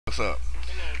What's up?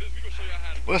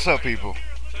 What's up, people?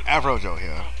 Afrojo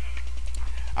here.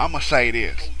 I'm gonna say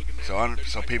this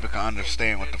so people can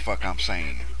understand what the fuck I'm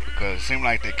saying because it seems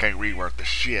like they can't read worth the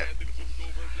shit.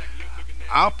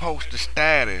 I'll post the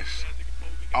status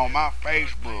on my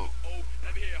Facebook.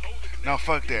 No,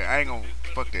 fuck that. I ain't gonna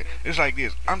fuck that. It's like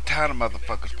this. I'm tired of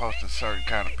motherfuckers posting certain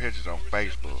kind of pictures on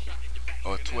Facebook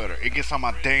or Twitter. It gets on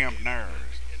my damn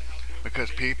nerves because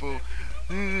people,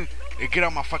 it get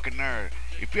on my fucking nerves.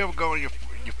 If you ever go on your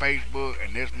Facebook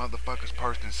and there's motherfuckers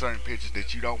posting certain pictures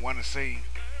that you don't want to see,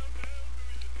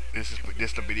 this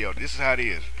the video. This is how it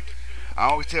is. I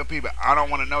always tell people I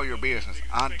don't want to know your business.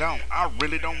 I don't. I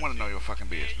really don't want to know your fucking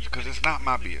business because it's not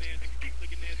my business.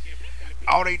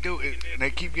 All they do is they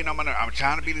keep getting on my nerves. I'm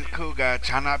trying to be this cool guy,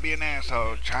 trying not to be an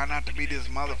asshole, trying not to be this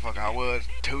motherfucker I was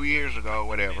 2 years ago,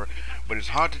 whatever. But it's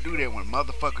hard to do that when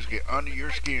motherfuckers get under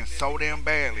your skin so damn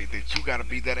badly that you gotta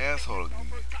be that asshole again.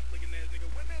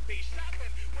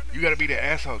 You gotta be that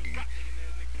asshole again.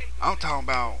 I'm talking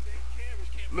about,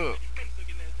 look,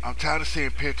 I'm tired of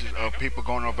seeing pictures of people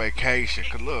going on vacation.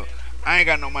 Cause look, I ain't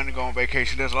got no money to go on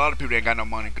vacation. There's a lot of people that ain't got no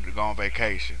money to go on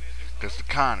vacation. Cause the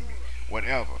economy,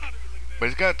 whatever. But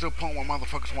it's got to a point where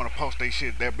motherfuckers want to post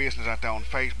their business out there on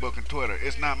Facebook and Twitter.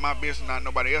 It's not my business, not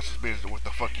nobody else's business what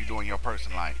the fuck you do in your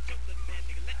personal life.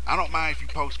 I don't mind if you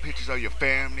post pictures of your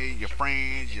family, your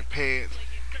friends, your pets,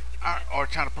 or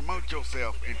trying to promote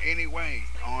yourself in any way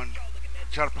on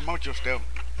try to promote yourself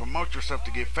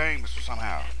to get famous or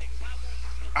somehow.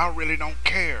 I really don't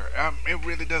care. It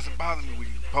really doesn't bother me when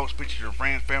you post pictures of your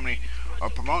friends, family, or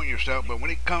promoting yourself. But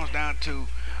when it comes down to,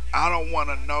 I don't want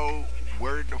to know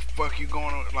where the fuck you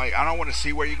going on. Like, I don't want to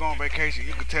see where you going on vacation.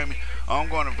 You can tell me, oh, I'm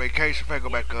going on vacation. If I go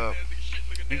back up,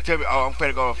 you can tell me, oh, I'm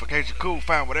finna go on vacation. Cool,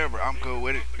 fine, whatever. I'm cool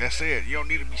with it. That's it. You don't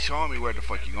need to be showing me where the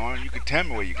fuck you going. You can tell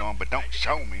me where you going, but don't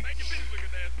show me.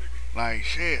 Like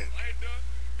shit.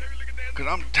 Cause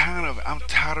I'm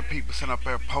tired of people sitting up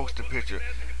there posting picture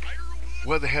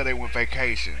where the hell they went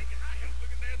vacation.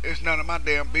 It's none of my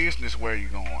damn business where you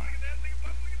going.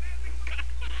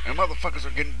 And motherfuckers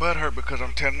are getting butthurt because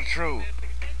I'm telling the truth.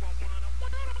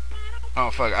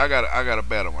 Oh fuck! I got a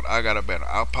better one. I got a better.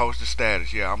 I'll post the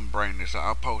status. Yeah, I'm bringing this up.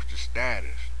 I'll post the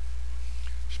status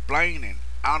explaining.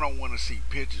 I don't want to see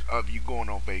pictures of you going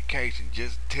on vacation.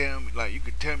 Just tell me, like you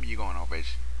could tell me you're going on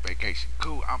vacation.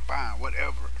 Cool, I'm fine.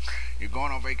 Whatever. You're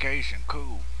going on vacation.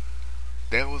 Cool.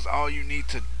 That was all you need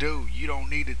to do. You don't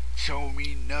need to show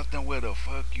me nothing where the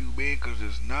fuck you been, cause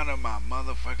it's none of my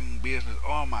motherfucking business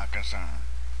or my concern.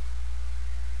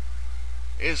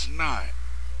 It's not.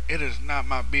 It is not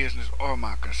my business or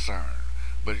my concern.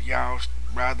 But y'all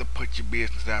rather put your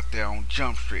business out there on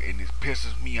Jump Street, and it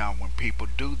pisses me off when people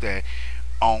do that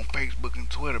on Facebook and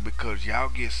Twitter because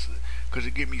cause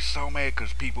it get me so mad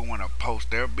because people want to post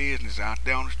their business out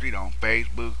there on the street on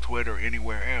Facebook, Twitter, or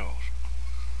anywhere else,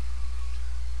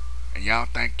 and y'all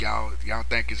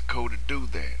think it's cool to do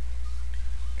that.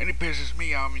 And it pisses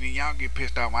me off, and then y'all get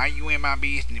pissed off. Why you in my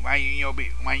business? Why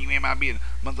you in my business?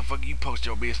 Motherfucker, you post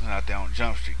your business out there on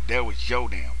Jump Street. That was your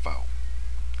damn fault.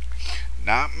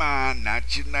 Not mine,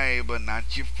 not your neighbor,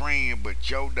 not your friend, but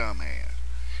your dumb ass.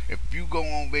 If you go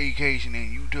on vacation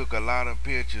and you took a lot of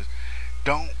pictures,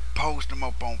 don't post them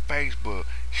up on Facebook.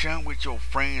 Share them with your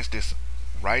friends that's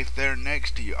right there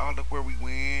next to you. Oh, look where we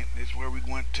went. This where we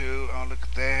went to. Oh, look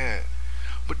at that.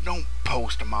 But don't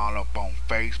post them all up on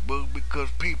Facebook because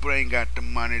people ain't got the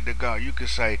money to go. You could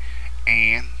say,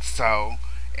 and so.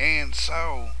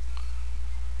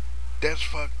 That's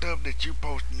fucked up that you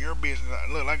posting your business.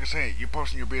 Look, like I said, you're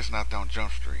posting your business out there on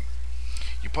Jump Street.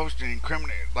 You posting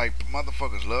incriminate, like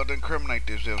motherfuckers love to incriminate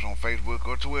themselves on Facebook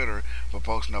or Twitter for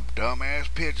posting up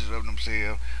dumbass pictures of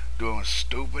themselves doing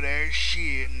stupid ass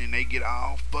shit, and then they get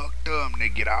all fucked up and they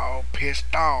get all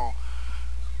pissed off,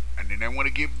 and then they want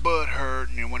to get butt hurt,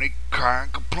 and then when they cry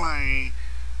and complain,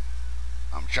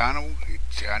 I'm trying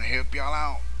to help y'all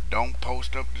out. Don't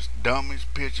post up this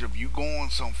dumbest picture of you going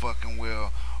some fucking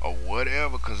well or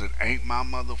whatever, cause it ain't my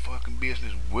motherfucking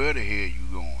business where the hell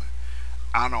you going.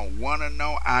 I don't wanna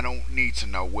know. I don't need to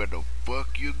know where the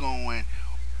fuck you going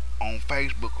on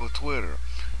Facebook or Twitter.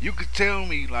 You could tell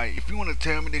me, like, if you want to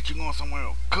tell me that you're going somewhere,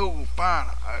 cool, fine,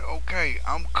 okay,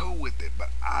 I'm cool with it. But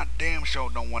I damn sure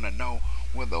don't want to know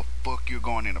where the fuck you're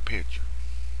going in a picture.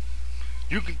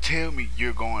 You can tell me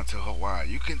you're going to Hawaii.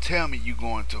 You can tell me you're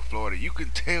going to Florida. You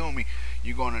can tell me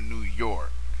you're going to New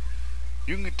York.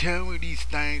 You can tell me these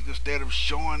things instead of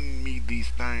showing me these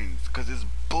things. Because it's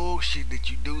bullshit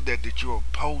that you do that you'll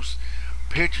post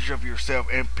pictures of yourself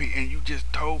and you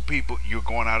just told people you're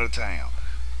going out of town.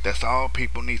 That's all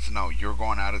people need to know. You're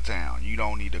going out of town. You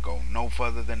don't need to go no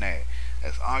further than that.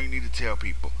 That's all you need to tell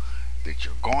people. that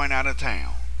you're going out of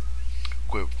town.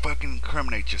 Quit fucking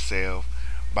incriminate yourself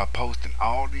by posting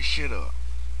all this shit up.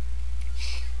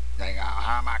 Like,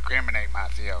 how am I incriminating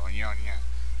myself?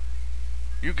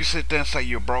 You can sit there and say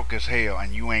you're broke as hell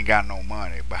and you ain't got no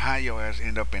money, but how your ass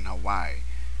end up in Hawaii?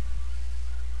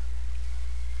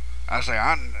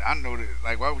 I know that.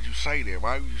 Like, why would you say that?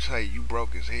 Why would you say you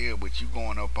broke as hell, but you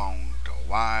going up on to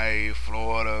Hawaii,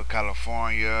 Florida,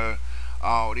 California,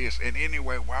 all this? And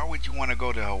anyway, why would you want to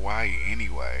go to Hawaii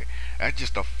anyway? That's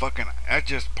just a fucking. That's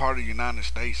just part of the United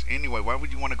States anyway. Why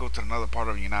would you want to go to another part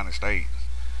of the United States?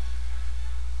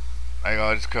 Like,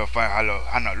 oh, just cause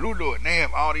Honolulu, and they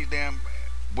have all these damn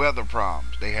weather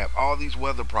problems. They have all these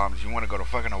weather problems. You want to go to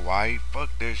fucking Hawaii? Fuck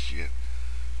this shit.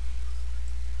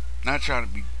 Not trying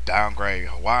to be downgrade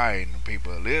Hawaii and the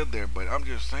people that live there, but I'm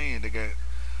just saying they got.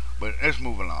 But let's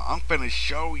move along. I'm finna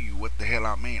show you what the hell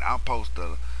I mean. I'll post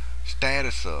a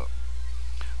status up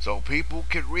so people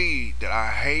can read that I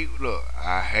hate. Look,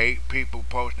 I hate people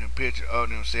posting pictures of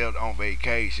themselves on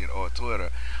vacation or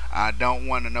Twitter. I don't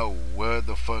want to know where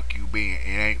the fuck you been.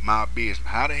 It ain't my business.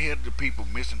 How the hell do people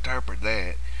misinterpret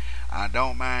that? I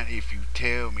don't mind if you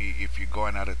tell me if you're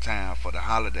going out of town for the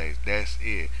holidays. That's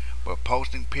it. But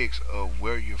posting pics of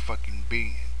where you're fucking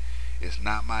being is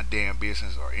not my damn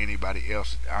business or anybody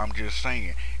else. I'm just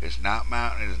saying, it's not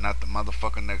mine. It's not the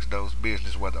motherfucker next door's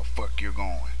business where the fuck you're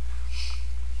going.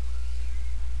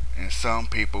 And some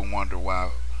people wonder why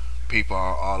people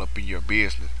are all up in your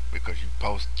business because you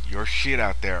post your shit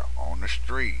out there on the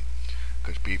street.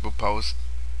 Because people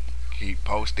keep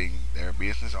posting their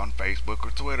business on Facebook or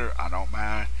Twitter. I don't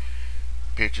mind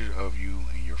pictures of you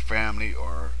and your family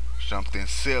or something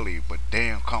silly, but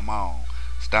damn, come on.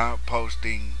 Stop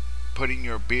putting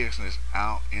your business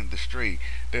out in the street.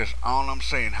 That's all I'm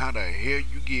saying. How the hell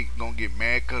gonna get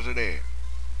mad because of that?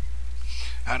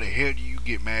 How the hell do you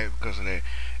get mad because of that?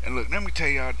 And look, let me tell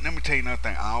you another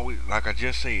thing. I always, like I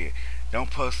just said,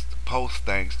 don't post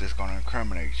things that's gonna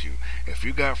incriminate you. If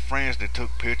you got friends that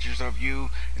took pictures of you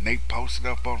and they posted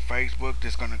up on Facebook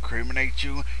that's gonna incriminate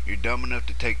you, you're dumb enough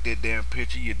to take that damn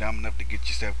picture. You're dumb enough to get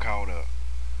yourself caught up.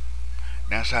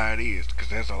 That's how it is, because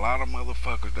there's a lot of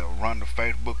motherfuckers that run to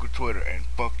Facebook or Twitter and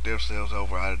fuck themselves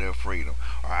over out of their freedom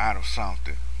or out of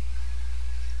something.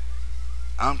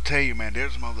 I'm telling you, man,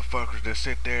 there's motherfuckers that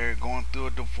sit there going through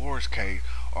a divorce case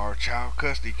or a child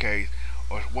custody case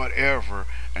or whatever,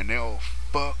 and they'll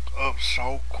fuck up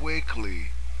so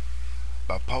quickly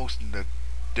by posting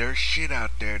their shit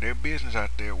out there, their business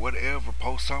out there, whatever,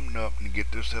 post something up and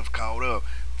get themselves caught up.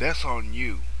 That's on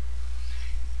you.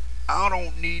 I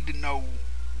don't need to know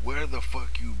where the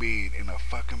fuck you been in a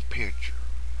fucking picture.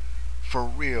 For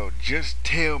real, just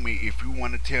tell me if you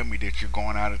want to tell me that you're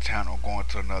going out of town or going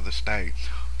to another state.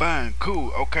 Fine,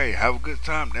 cool, okay, have a good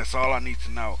time. That's all I need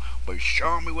to know. But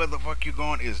show me where the fuck you're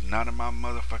going is none of my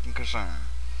motherfucking concern.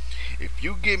 If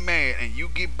you get mad and you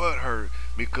get butthurt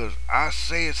because I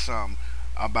said something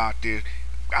about this,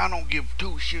 I don't give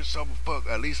two shits of a fuck.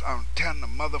 At least I'm telling the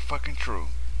motherfucking truth.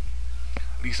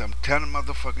 At least I'm telling the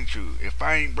motherfucking truth. If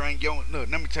I ain't bring your look,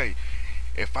 let me tell you.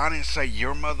 If I didn't say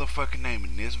your motherfucking name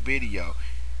in this video,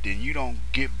 then you don't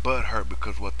get butthurt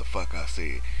because what the fuck I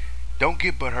said. Don't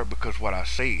get butthurt because what I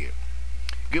said.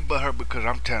 Get butthurt because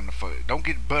I'm telling the fuck. Don't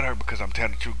get butthurt because I'm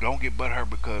telling the truth. Don't get butthurt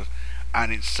because I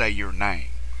didn't say your name.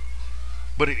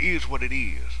 But it is what it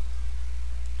is.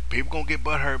 People gonna get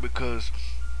butthurt because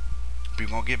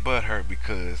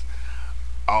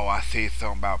oh, I said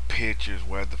something about pictures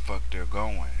where the fuck they're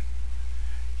going.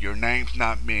 Your name's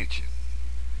not mentioned.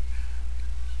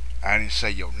 I didn't say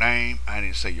your name. I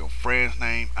didn't say your friend's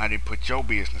name. I didn't put your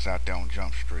business out there on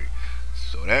Jump Street.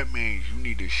 So that means you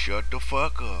need to shut the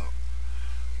fuck up.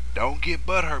 Don't get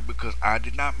butthurt because I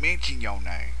did not mention your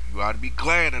name. You ought to be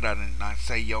glad that I did not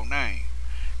say your name.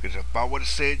 Because if I would have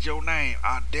said your name,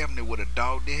 I definitely would have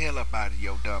dogged the hell up out of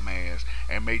your dumb ass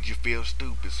and made you feel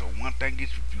stupid. So one thing is,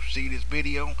 if you see this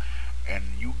video and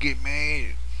you get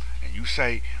mad and you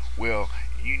say, well,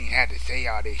 you didn't have to say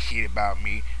all that shit about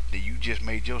me, then you just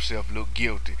made yourself look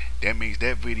guilty. That means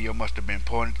that video must have been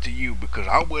pointed to you because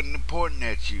I wasn't pointing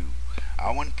at you.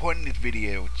 I wasn't pointing this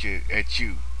video at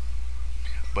you.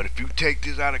 But if you take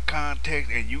this out of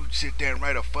context and you sit there and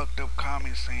write a fucked up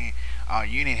comment saying, oh,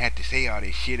 you didn't have to say all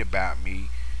this shit about me,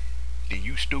 then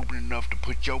you stupid enough to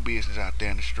put your business out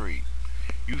there in the street.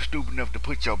 You stupid enough to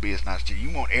put your business out there. You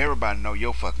want everybody to know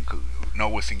your fucking know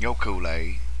what's in your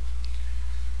Kool-Aid.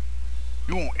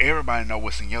 You want everybody to know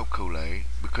what's in your Kool-Aid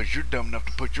because you're dumb enough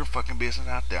to put your fucking business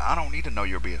out there. I don't need to know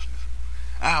your business.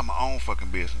 I have my own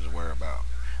fucking business to worry about,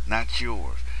 not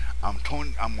yours. I'm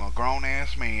a grown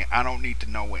ass man. I don't need to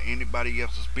know what anybody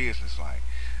else's business like.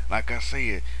 Like I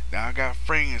said, now I got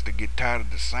friends that get tired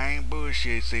of the same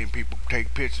bullshit seeing people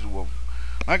take pictures of.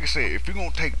 Like I said, if you're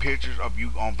gonna take pictures of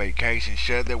you on vacation,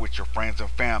 share that with your friends and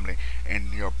family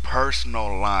in your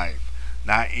personal life,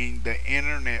 not in the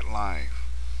internet life.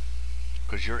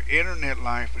 Cause your internet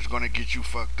life is gonna get you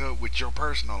fucked up with your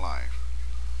personal life.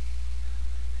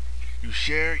 You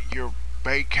share your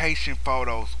vacation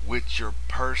photos with your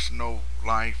personal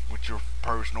life, with your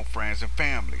personal friends and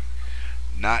family.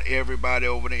 Not everybody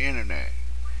over the internet.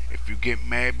 If you get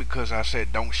mad because I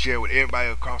said don't share with everybody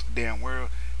across the damn world,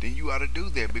 then you ought to do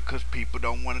that because people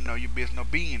don't want to know your business or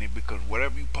be in it. Because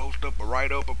whatever you post up or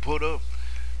write up or put up,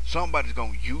 somebody's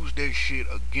gonna use that shit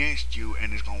against you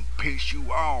and it's gonna piss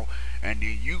you off. And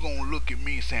then you gonna look at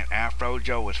me saying Afro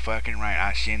Joe is fucking right.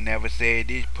 I should never said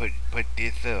this. Put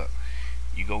this up.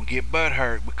 You gonna get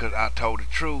butthurt because I told the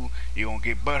truth. You gonna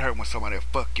get butthurt when somebody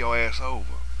fuck your ass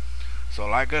over. So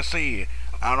like I said,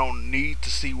 I don't need to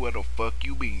see where the fuck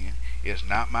you been. It's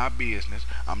not my business.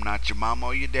 I'm not your mama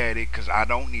or your daddy because I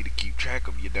don't need to keep track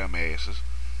of your dumb asses.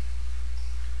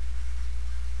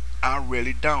 I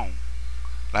really don't.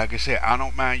 Like I said, I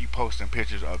don't mind you posting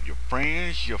pictures of your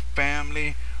friends, your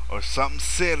family, or something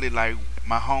silly like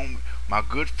my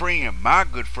good friend,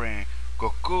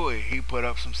 Kokui, he put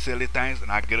up some silly things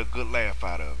and I get a good laugh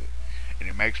out of it. And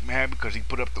it makes me happy because he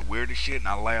put up the weirdest shit and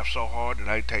I laugh so hard that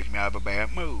it takes me out of a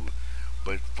bad mood.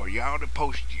 But for y'all to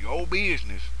post your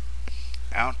business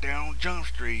out there on Jump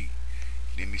Street,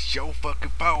 then it's your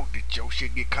fucking fault that your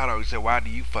shit get caught out. You say, why do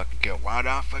you fucking care? Why do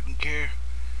I fucking care?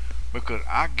 Because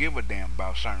I give a damn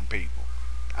about certain people.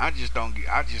 I just don't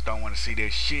want to see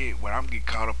that shit when I'm getting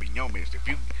caught up in your mess.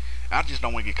 I just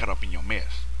don't want to get caught up in your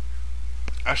mess.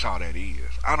 That's all that is.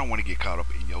 I don't want to get caught up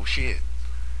in your shit.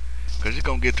 Cause it's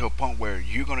gonna get to a point where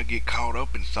you're gonna get caught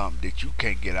up in something that you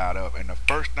can't get out of, and the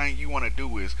first thing you want to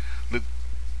do is look,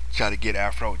 try to get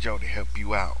Afro Joe to help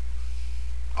you out.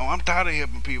 Oh, I'm tired of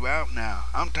helping people out now.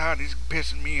 I'm tired of this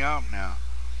pissing me off now.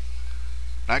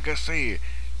 Like I said,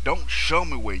 don't show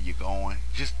me where you're going.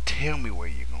 Just tell me where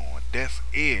you're going. That's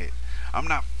it. I'm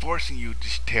not forcing you to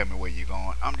just tell me where you're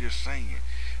going. I'm just saying,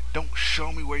 don't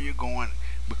show me where you're going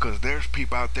because there's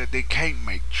people out there they can't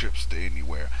make trips to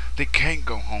anywhere. They can't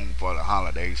go home for the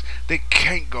holidays. They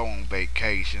can't go on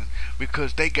vacation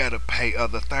because they gotta pay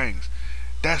other things.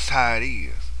 That's how it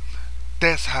is.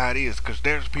 That's how it is because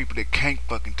there's people that can't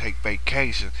fucking take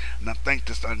vacation, and I think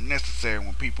that's unnecessary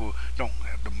when people don't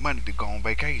have the money to go on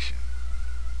vacation.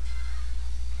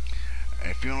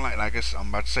 And if you don't I'm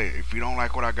about to say, if you don't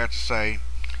like what I got to say,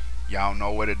 y'all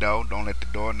know where to go. Don't let the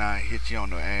door not hit you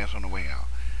on the ass on the way out.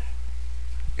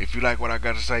 If you like what I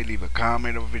got to say, leave a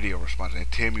comment or video response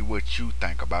and tell me what you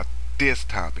think about this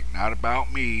topic. Not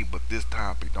about me, but this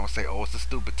topic. Don't say, oh, it's a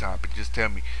stupid topic. Just tell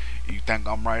me you think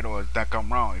I'm right or you think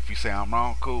I'm wrong. If you say I'm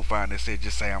wrong, cool, fine. That's it.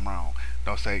 Just say I'm wrong.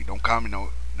 Don't call me no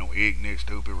ignorant,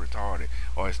 stupid, retarded,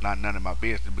 or it's not none of my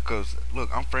business. Because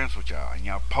look, I'm friends with y'all, and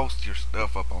y'all post your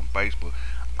stuff up on Facebook.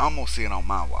 I'm gonna see it on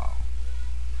my wall.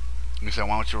 You say, why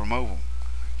don't you remove them?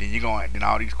 Then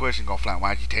all these questions gonna fly.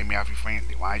 Why'd you take me off your friends?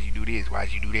 Why'd you do this?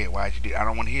 Why'd you do that? Why'd you do? I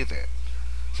don't want to hear that.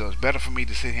 So it's better for me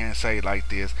to sit here and say it like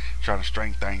this, try to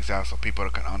straighten things out so people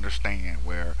can understand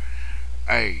where,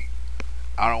 hey,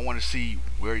 I don't want to see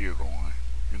where you're going.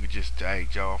 You can just, hey,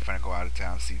 Joe, I'm finna go out of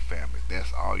town and see family.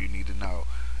 That's all you need to know.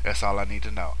 That's all I need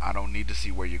to know. I don't need to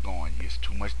see where you're going. It's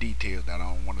too much details that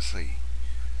I don't want to see.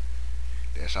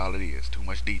 That's all it is. Too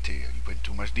much detail. You putting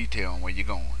too much detail on where you're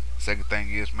going. Second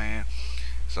thing is, man,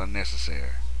 it's unnecessary.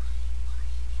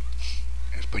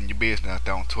 It's putting your business out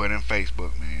there on Twitter and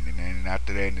Facebook, man. And then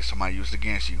after that, and if somebody uses it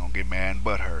against you, you're going to get mad and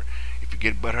butthurt. If you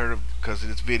get butthurt because of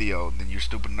this video, then you're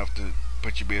stupid enough to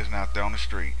put your business out there on the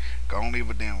street. Don't leave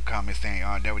a damn comment saying,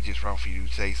 oh, that was just wrong for you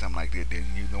to say something like that. Then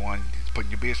you're the one that's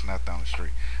putting your business out there on the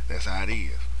street. That's how it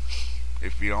is.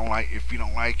 If you don't like it, you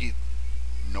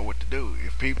know what to do.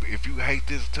 If you hate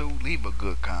this too, leave a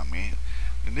good comment.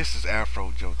 And this is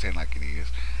Afro Joe 10 like it is.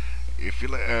 If you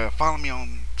follow me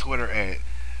on Twitter at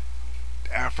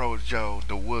Afro Joe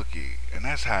the Wookie, and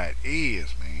that's how it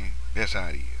is, man. That's how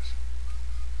it is.